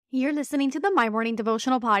You're listening to the My Morning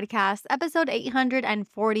Devotional Podcast, episode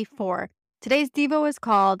 844. Today's Devo is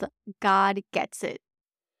called God Gets It.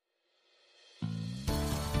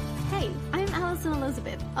 Hey, I'm Allison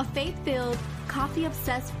Elizabeth, a faith-filled,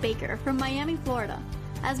 coffee-obsessed baker from Miami, Florida.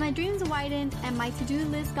 As my dreams widened and my to-do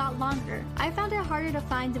list got longer, I found it harder to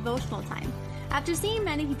find devotional time. After seeing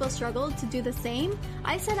many people struggle to do the same,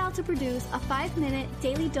 I set out to produce a 5-minute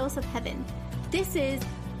daily dose of heaven. This is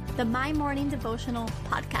the My Morning Devotional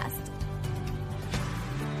Podcast.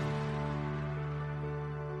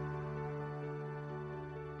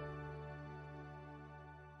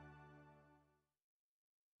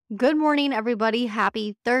 Good morning, everybody.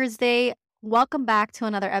 Happy Thursday. Welcome back to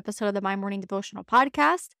another episode of the My Morning Devotional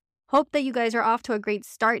Podcast. Hope that you guys are off to a great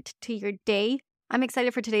start to your day. I'm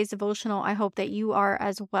excited for today's devotional. I hope that you are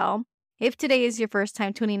as well. If today is your first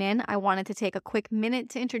time tuning in, I wanted to take a quick minute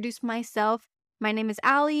to introduce myself. My name is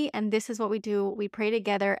Allie, and this is what we do. We pray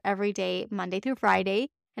together every day, Monday through Friday.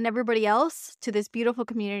 And everybody else to this beautiful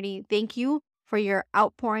community, thank you for your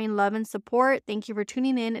outpouring love and support. Thank you for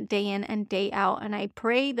tuning in and day out. And I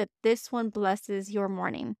pray that this one blesses your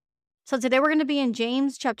morning. So today we're going to be in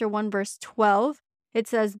James chapter 1, verse 12. It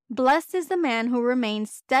says, "Blessed is the man who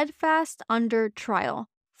remains steadfast under trial,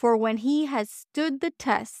 for when he has stood the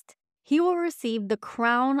test, he will receive the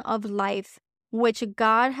crown of life, which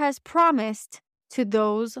God has promised to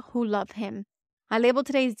those who love him." I labeled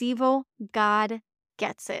today's Devo, God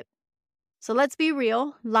Gets It. So let's be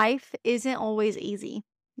real, life isn't always easy.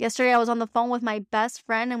 Yesterday I was on the phone with my best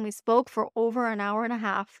friend and we spoke for over an hour and a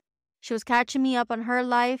half. She was catching me up on her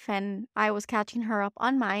life and I was catching her up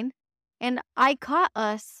on mine. And I caught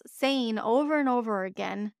us saying over and over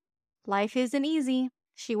again, life isn't easy.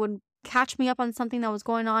 She would catch me up on something that was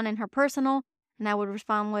going on in her personal, and I would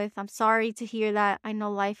respond with, "I'm sorry to hear that. I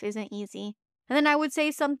know life isn't easy." And then I would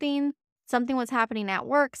say something was happening at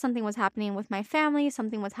work, something was happening with my family,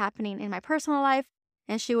 something was happening in my personal life,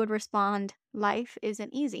 and she would respond, "Life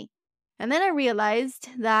isn't easy." And then I realized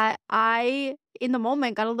that I, in the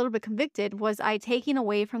moment, got a little bit convicted. Was I taking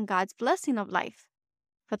away from God's blessing of life?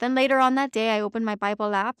 But then later on that day, I opened my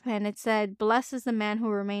Bible app and it said, "Blessed is the man who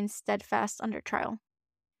remains steadfast under trial."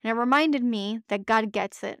 And it reminded me that God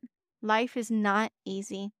gets it. Life is not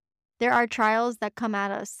easy. There are trials that come at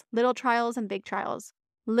us, little trials and big trials,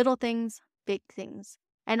 little things, big things.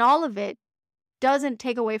 And all of it doesn't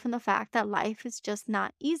take away from the fact that life is just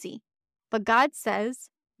not easy. But God says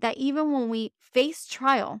that even when we face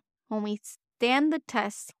trial, when we stand the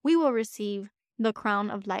test, we will receive the crown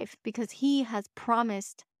of life because he has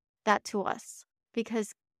promised that to us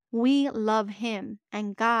because we love him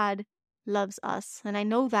and God loves us. And I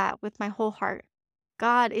know that with my whole heart.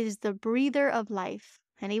 God is the breather of life.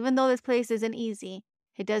 And even though this place isn't easy,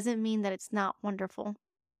 it doesn't mean that it's not wonderful.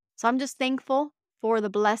 So I'm just thankful for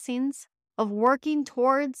the blessings of working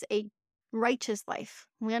towards a righteous life.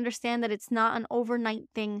 We understand that it's not an overnight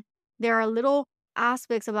thing. There are little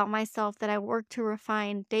aspects about myself that I work to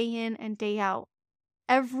refine day in and day out.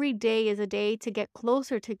 Every day is a day to get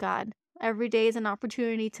closer to God. Every day is an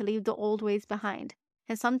opportunity to leave the old ways behind.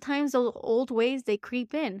 And sometimes those old ways, they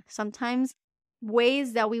creep in. Sometimes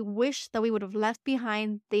ways that we wish that we would have left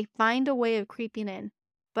behind, they find a way of creeping in.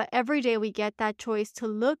 But every day we get that choice to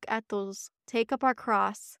look at those, take up our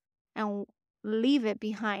cross, and leave it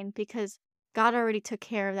behind because God already took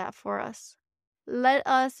care of that for us. Let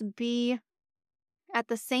us be at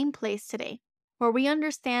the same place today where we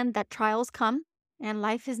understand that trials come and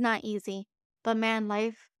life is not easy, but man,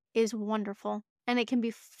 life is wonderful and it can be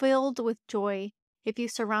filled with joy if you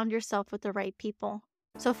surround yourself with the right people.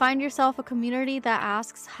 So find yourself a community that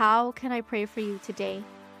asks, "How can I pray for you today?"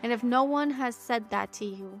 And if no one has said that to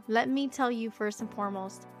you, let me tell you first and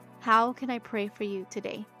foremost, how can I pray for you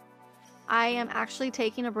today? I am actually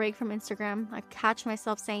taking a break from Instagram. I catch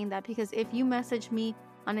myself saying that because if you message me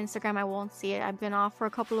on Instagram, I won't see it. I've been off for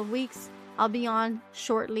a couple of weeks. I'll be on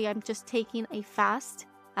shortly. I'm just taking a fast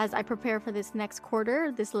as I prepare for this next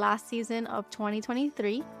quarter, this last season of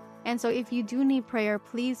 2023. And so if you do need prayer,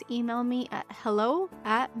 please email me at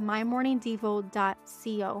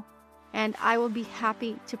hello@mymorningdevo.co. And I will be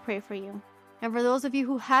happy to pray for you. And for those of you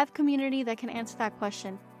who have community that can answer that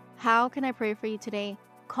question, how can I pray for you today?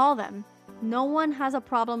 Call them. No one has a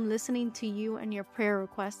problem listening to you and your prayer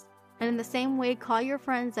requests. And in the same way, call your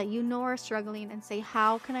friends that you know are struggling and say,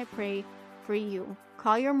 "How can I pray for you?"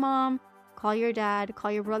 Call your mom, call your dad,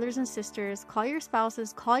 call your brothers and sisters, call your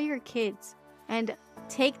spouses, call your kids, and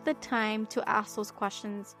take the time to ask those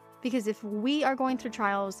questions. Because if we are going through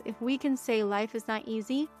trials, if we can say life is not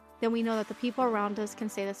easy, then we know that the people around us can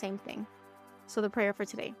say the same thing. So the prayer for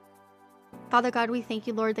today. Father God, we thank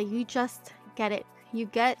you, Lord, that you just get it. You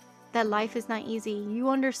get that life is not easy. You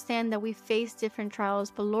understand that we face different trials,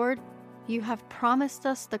 but Lord, you have promised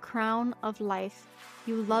us the crown of life.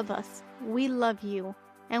 You love us. We love you.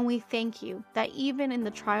 And we thank you that even in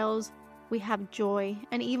the trials, we have joy.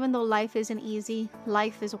 And even though life isn't easy,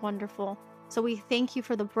 life is wonderful. So we thank you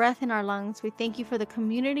for the breath in our lungs. We thank you for the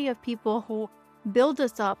community of people who build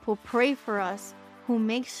us up, who pray for us, who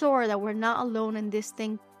make sure that we're not alone in this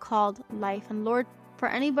thing called life. And Lord, for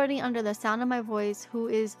anybody under the sound of my voice who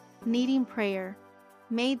is needing prayer,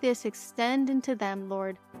 may this extend into them,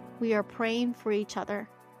 Lord. We are praying for each other.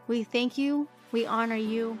 We thank you. We honor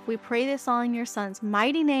you. We pray this all in your Son's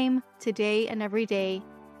mighty name, today and every day.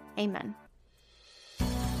 Amen.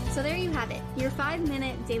 So there you have it, your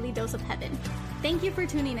 5-minute daily dose of heaven. Thank you for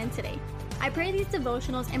tuning in today. I pray these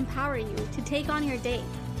devotionals empower you to take on your day.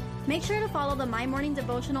 Make sure to follow the My Morning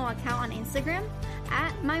Devotional account on Instagram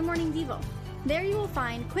at MyMorningDevo. There you will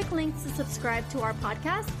find quick links to subscribe to our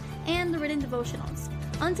podcast and the written devotionals.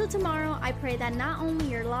 Until tomorrow, I pray that not only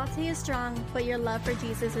your latte is strong, but your love for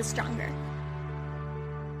Jesus is stronger.